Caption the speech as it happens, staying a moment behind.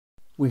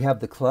We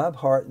have the club,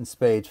 heart, and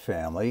spade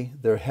family.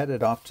 They're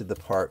headed off to the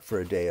park for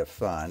a day of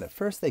fun. At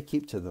first they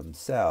keep to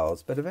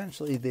themselves, but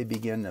eventually they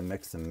begin to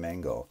mix and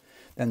mingle.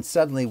 Then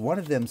suddenly one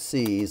of them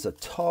sees a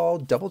tall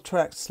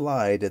double-track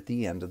slide at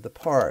the end of the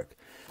park.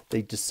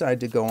 They decide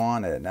to go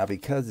on it. Now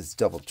because it's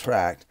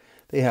double-tracked,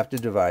 they have to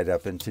divide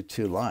up into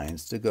two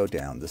lines to go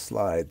down the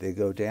slide. They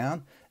go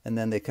down and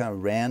then they kind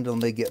of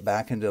randomly get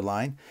back into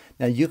line.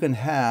 Now you can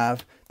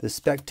have the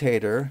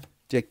spectator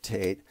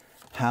dictate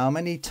how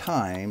many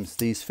times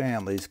these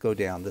families go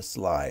down the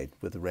slide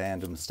with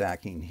random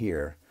stacking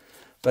here.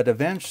 But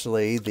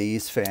eventually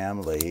these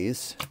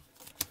families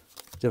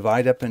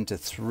divide up into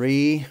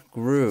three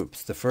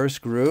groups. The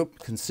first group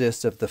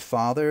consists of the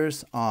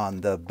fathers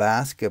on the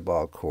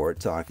basketball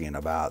court, talking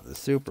about the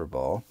Super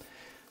Bowl.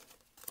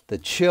 The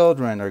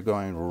children are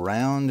going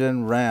round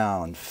and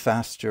round,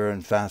 faster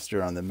and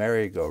faster on the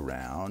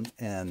merry-go-round,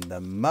 and the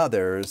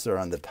mothers are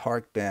on the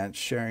park bench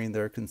sharing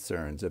their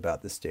concerns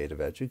about the state of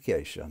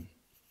education.